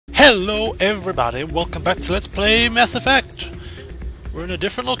Hello everybody, welcome back to Let's Play Mass Effect. We're in a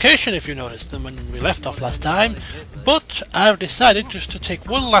different location if you noticed than when we left off last time, but I've decided just to take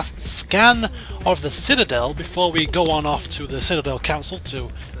one last scan of the Citadel before we go on off to the Citadel Council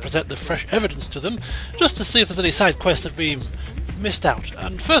to present the fresh evidence to them, just to see if there's any side quests that we missed out.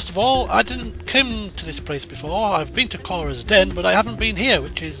 And first of all, I didn't come to this place before. I've been to Cora's Den, but I haven't been here,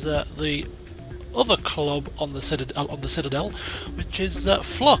 which is the other club on the Citadel, which is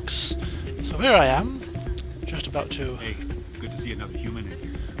Flux. So here I am, just about to good to see another human in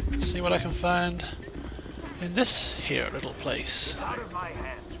here. see what I can find in this here little place. It's out of my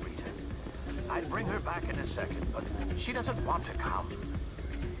hands, Rita. I'd bring her back in a second, but she doesn't want to come.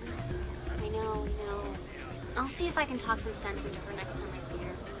 I know. I'll see if I can talk some sense into her next time I see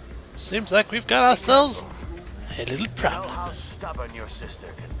her. Seems like we've got ourselves a little Know problem. how stubborn your sister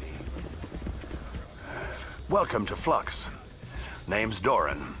can be. Welcome to Flux. Name's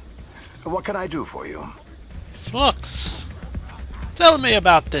Doran. What can I do for you? Flux. Tell me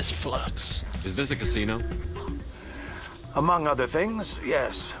about this Flux. Is this a casino? Among other things,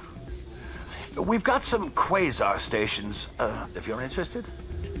 yes. We've got some quasar stations, if you're interested.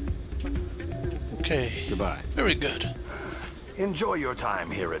 Okay. Goodbye. Very good. Enjoy your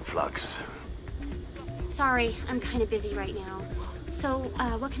time here at Flux. Sorry, I'm kind of busy right now. So,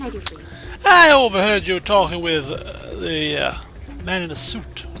 what can I do for you? I overheard you talking with the man in a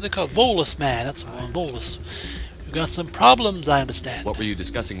suit. What do they call it? Volus man. That's the one. Volus. You've got some problems, I understand. What were you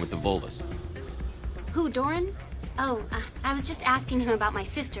discussing with the Volus? Who, Doran? Oh, I was just asking him about my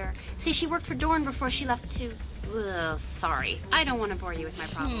sister. See, she worked for Doran before she left to... Ugh, sorry. I don't want to bore you with my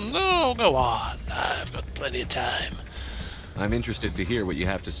problems. No, go on. I've got plenty of time. I'm interested to hear what you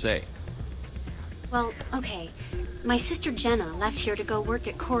have to say. Well, okay. My sister Jenna left here to go work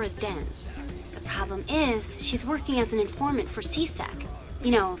at Cora's Den. The problem is, she's working as an informant for CSEC.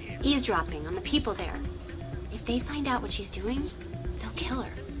 You know, eavesdropping on the people there. If they find out what she's doing, they'll kill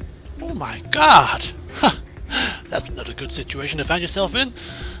her. Oh my god! That's not a good situation to find yourself in.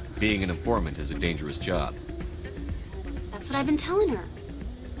 Being an informant is a dangerous job. That's what I've been telling her.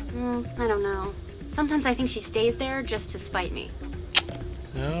 I don't know. Sometimes I think she stays there just to spite me.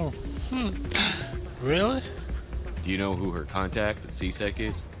 Oh. Really? Do you know who her contact at CSEC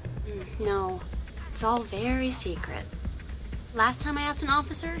is? No. It's all very secret. Last time I asked an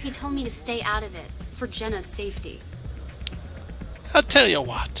officer, he told me to stay out of it, for Jenna's safety. I'll tell you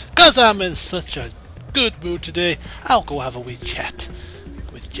what, 'cause I'm in such a good mood today, I'll go have a wee chat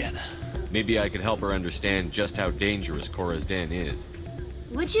with Jenna. Maybe I could help her understand just how dangerous Cora's Den is.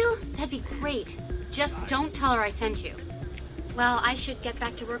 Would you? That'd be great. Just don't tell her I sent you. Well, I should get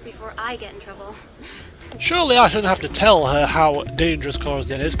back to work before I get in trouble. Surely I shouldn't have to tell her how dangerous Cora's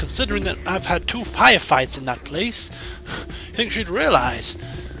Den is, considering that I've had 2 firefights in that place. You think she'd realize?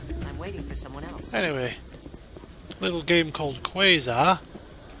 I'm waiting for someone else. Anyway, little game called Quasar.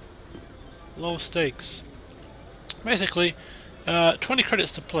 Low stakes. Basically, 20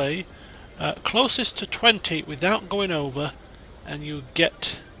 credits to play. Closest to 20 without going over, and you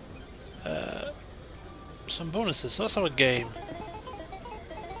get some bonuses. So that's our game.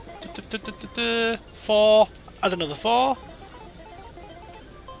 4, add another 4.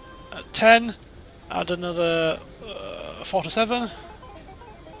 10, add another 4 to 7.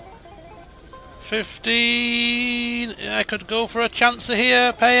 15. I could go for a chancer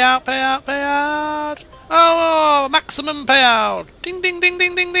here. Payout. Oh, maximum payout. Ding, ding, ding,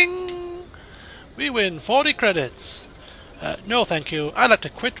 ding, ding, ding. We win 40 credits. No, thank you. I'd like to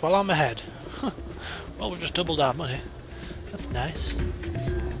quit while I'm ahead. Well, we've just doubled our money. That's nice.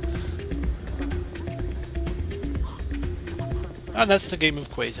 And that's the game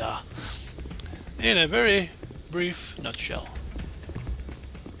of Quasar. In a very brief nutshell.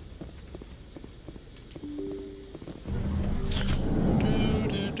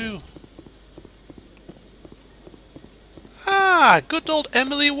 Ah, good old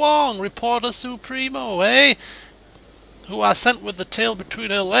Emily Wong, Reporter Supremo, eh? Who I sent with the tail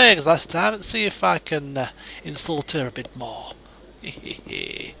between her legs last time, and see if I can insult her a bit more.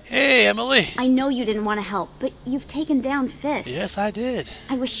 Hey, Emily. I know you didn't want to help, but you've taken down Fist. Yes, I did.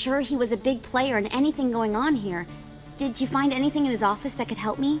 I was sure he was a big player in anything going on here. Did you find anything in his office that could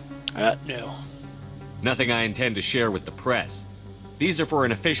help me? No. Nothing I intend to share with the press. These are for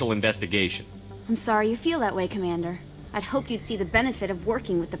an official investigation. I'm sorry you feel that way, Commander. I'd hoped you'd see the benefit of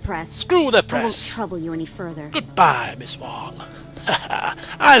working with the press. Screw the I won't press. trouble you any further. Goodbye, Miss Wong.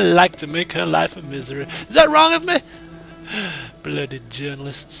 I like to make her life a misery. Is that wrong of me? Bloody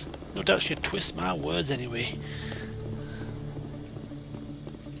journalists. No doubt she'd twist my words anyway.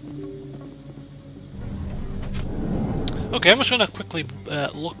 Okay, I'm just going to quickly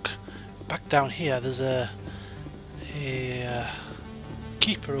look back down here, there's a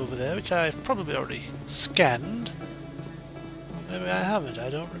keeper over there, which I've probably already scanned. Or maybe I haven't, I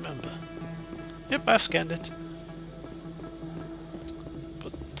don't remember. Yep, I've scanned it.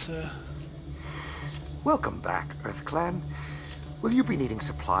 But, Welcome back, Earth Clan. Will you be needing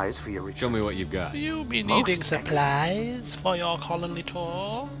supplies for your return? Show me what you've got. will you be Most needing supplies for your colony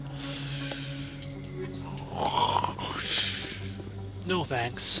tour? No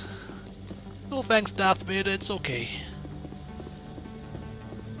thanks. No thanks, Darth Vader, it's okay.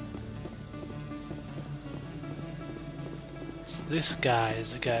 This guy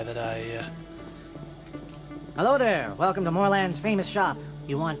is the guy that I, Hello there. Welcome to Moorland's famous shop.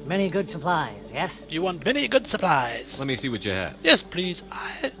 You want many good supplies, yes? You want many good supplies? Let me see what you have. Yes, please.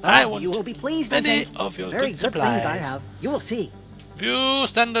 I want You will be pleased, I many think. of your Very good good supplies. things I have. You will see. View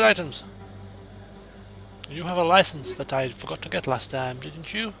standard items. You have a license that I forgot to get last time,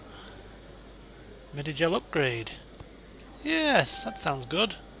 didn't you? Medigel upgrade. Yes, that sounds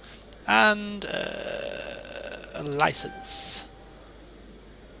good. And a license.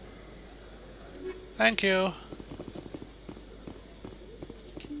 Thank you.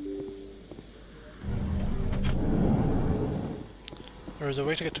 There is a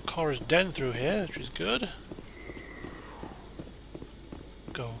way to get to Cora's Den through here, which is good.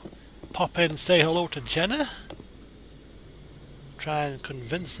 Go pop in and say hello to Jenna. Try and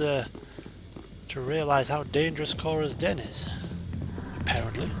convince her to realize how dangerous Cora's Den is.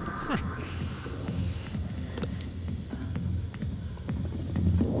 Apparently.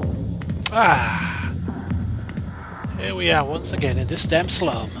 Ah! Here we are once again in this damn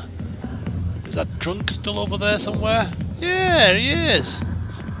slum. Is that drunk still over there somewhere? Yeah, he is!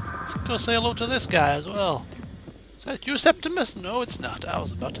 Let's go say hello to this guy as well. Is that you, Septimus? No, it's not. I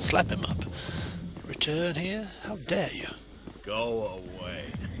was about to slap him up. Return here? How dare you? Go away.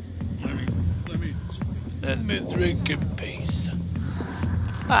 Let me drink in peace.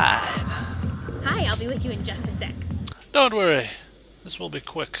 Fine. Hi, I'll be with you in just a sec. Don't worry. This will be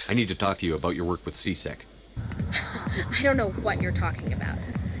quick. I need to talk to you about your work with CSEC. I don't know what you're talking about.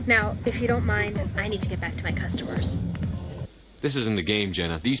 Now, if you don't mind, I need to get back to my customers. This isn't a game,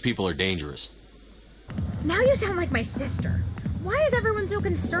 Jenna. These people are dangerous. Now you sound like my sister. Why is everyone so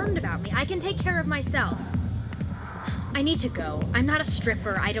concerned about me? I can take care of myself. I need to go. I'm not a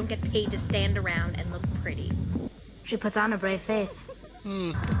stripper. I don't get paid to stand around and look pretty. She puts on a brave face.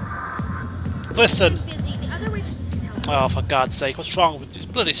 Listen. I'm busy. The other waitresses can help. Oh, for God's sake, what's wrong with this?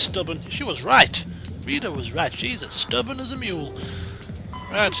 Bloody stubborn. She was right. Rita was right. She's as stubborn as a mule.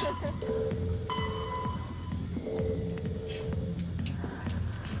 Right.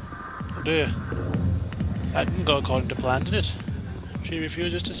 Oh dear. That didn't go according to plan, did it? She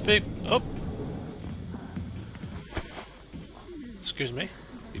refuses to speak. Oh. Excuse me.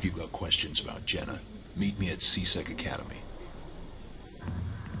 If you've got questions about Jenna, meet me at CSEC Academy.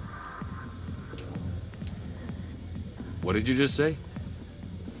 What did you just say?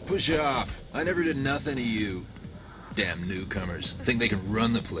 Push off. I never did nothing to you. Damn newcomers. Think they can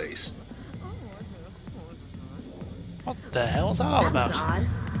run the place. What the hell is that all That was about? odd.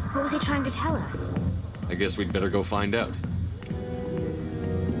 What was he trying to tell us? I guess we'd better go find out.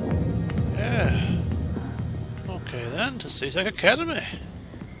 Yeah. Okay then, to CSEC Academy.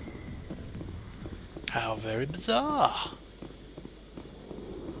 How very bizarre.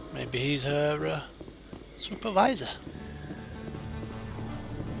 Maybe he's her supervisor.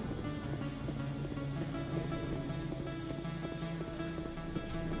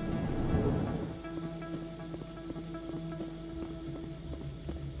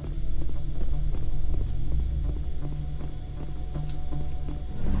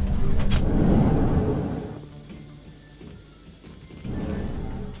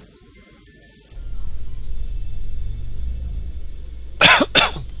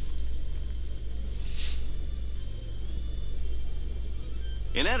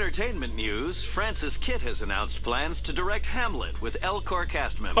 In entertainment news, Francis Kitt has announced plans to direct Hamlet with L-Corps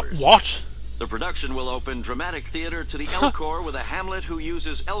cast members. What? The production will open dramatic theater to the L-Corps with a Hamlet who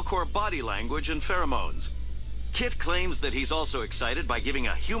uses L-Corps body language and pheromones. Kitt claims that he's also excited by giving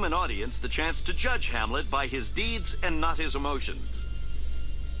a human audience the chance to judge Hamlet by his deeds and not his emotions.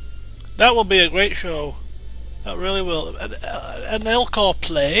 That will be a great show. That really will. An L-Corps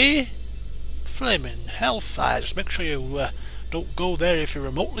play? Flaming hellfire. Just make sure you don't go there if you're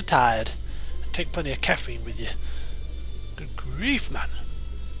remotely tired. And take plenty of caffeine with you. Good grief, man.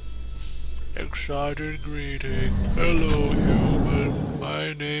 Excited greeting. Hello, human.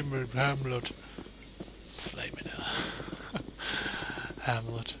 My name is Hamlet. Flaming hell.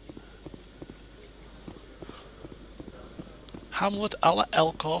 Hamlet. Hamlet a la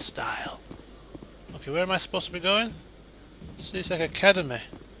L-Corps style. Okay, where am I supposed to be going? CSEC Academy.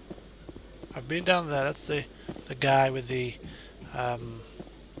 I've been down there. That's the guy with the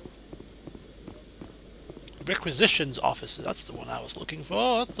requisitions officer. That's the one I was looking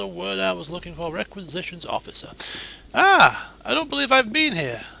for. That's the word I was looking for. Requisitions officer. Ah, I don't believe I've been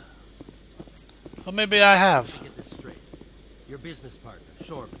here. Or maybe I have. Get this straight. Your business partner,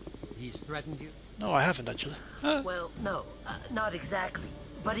 Shepard, he's threatened you? No, I haven't actually. Well, no, not exactly.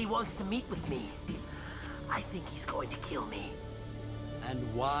 But he wants to meet with me. I think he's going to kill me. And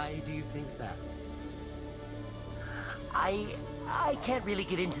why do you think that? I can't really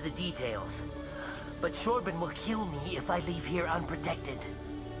get into the details. But Shepard will kill me if I leave here unprotected.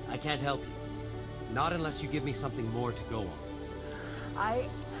 I can't help you. Not unless you give me something more to go on.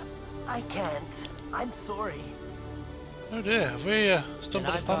 I can't. I'm sorry. Oh dear, have we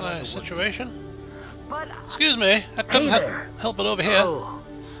stumbled upon a situation? But excuse me, I couldn't help it over here. Oh,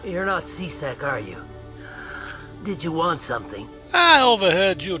 you're not CSEC, are you? Did you want something? I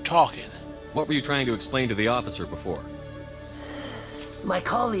overheard you talking. What were you trying to explain to the officer before? My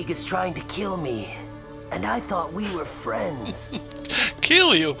colleague is trying to kill me, and I thought we were friends.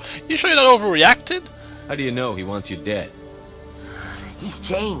 Kill you? You sure you're not overreacting? How do you know he wants you dead? He's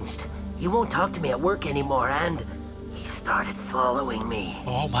changed. He won't talk to me at work anymore, and he started following me.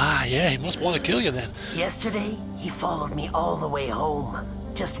 Oh my, yeah, he must want to kill you then. Yesterday, he followed me all the way home,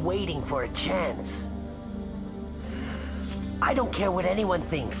 just waiting for a chance. I don't care what anyone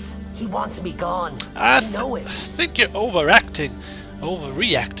thinks. He wants me gone. I know it. I think you're overreacting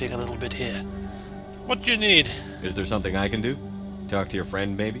a little bit here. What do you need? Is there something I can do? Talk to your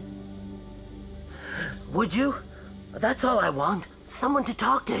friend, maybe? Would you? That's all I want. Someone to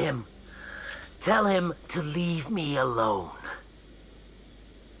talk to him. Tell him to leave me alone.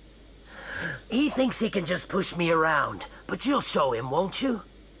 He thinks he can just push me around, but you'll show him, won't you?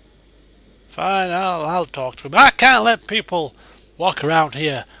 Fine, I'll talk to him. I can't let people walk around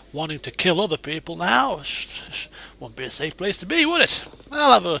here wanting to kill other people now. Won't be a safe place to be, would it?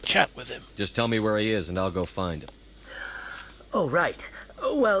 I'll have a chat with him. Just tell me where he is and I'll go find him. Oh, right.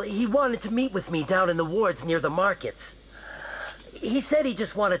 Well, he wanted to meet with me down in the wards near the markets. He said he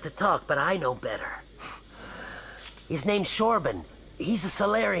just wanted to talk, but I know better. His name's Shepard. He's a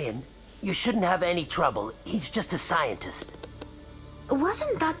Solarian. You shouldn't have any trouble. He's just a scientist.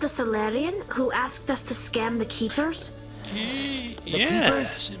 Wasn't that the Solarian who asked us to scan the Keepers?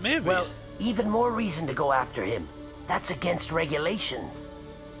 Yes, it may be. Well, even more reason to go after him. That's against regulations.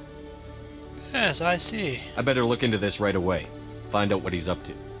 Yes, I see. I better look into this right away. Find out what he's up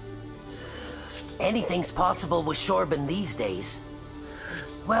to. Anything's possible with Shepard these days.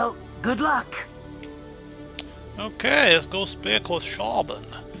 Well, good luck. Okay, let's go speak with Shepard.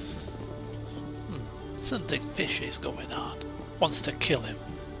 Something fishy's going on. Wants to kill him.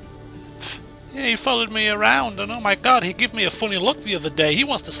 Yeah, he followed me around, and oh my god, he gave me a funny look the other day. He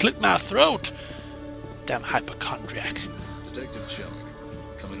wants to slit my throat. Damn hypochondriac. Detective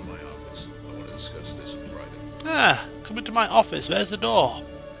Chellick, come into my office. I want to discuss this in private. Ah, come into my office. Where's the door?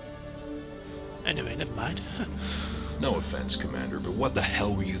 Anyway, never mind. No offense, Commander, but what the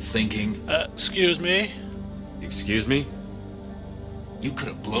hell were you thinking? Excuse me? Excuse me? You could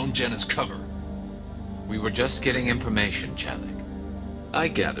have blown Jenna's cover. We were just getting information, Chellick. I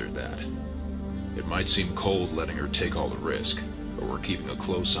gathered that. It might seem cold letting her take all the risk, but we're keeping a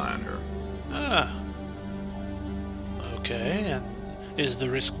close eye on her. Ah. Okay, and is the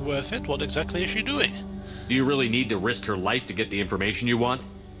risk worth it? What exactly is she doing? Do you really need to risk her life to get the information you want?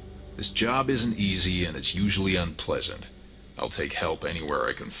 This job isn't easy, and it's usually unpleasant. I'll take help anywhere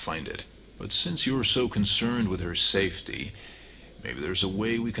I can find it. But since you're so concerned with her safety, maybe there's a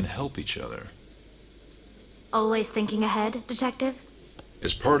way we can help each other. Always thinking ahead, Detective?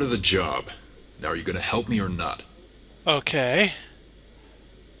 As part of the job. Now, are you going to help me or not? Okay.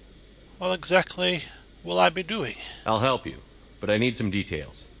 What exactly will I be doing? I'll help you, but I need some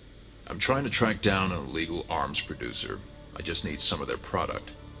details. I'm trying to track down an illegal arms producer. I just need some of their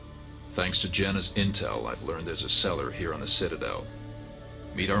product. Thanks to Jenna's intel, I've learned there's a seller here on the Citadel.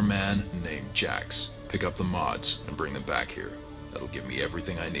 Meet our man named Jax. Pick up the mods and bring them back here. That'll give me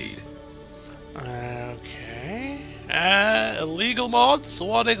everything I need. Okay. Illegal mods?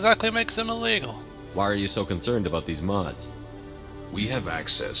 What exactly makes them illegal? Why are you so concerned about these mods? We have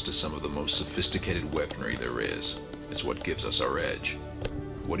access to some of the most sophisticated weaponry there is. It's what gives us our edge.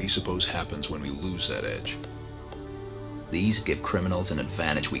 What do you suppose happens when we lose that edge? These give criminals an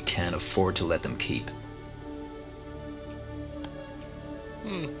advantage we can't afford to let them keep.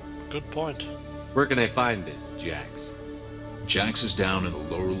 Good point. Where can I find this, Jax? Jax is down in the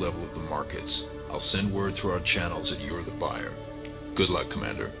lower level of the markets. I'll send word through our channels that you're the buyer. Good luck,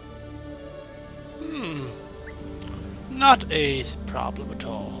 Commander. Not a problem at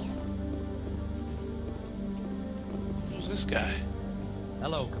all. Who's this guy?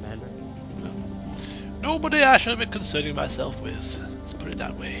 Hello, Commander. Nobody I should be concerning myself with. Let's put it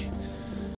that way.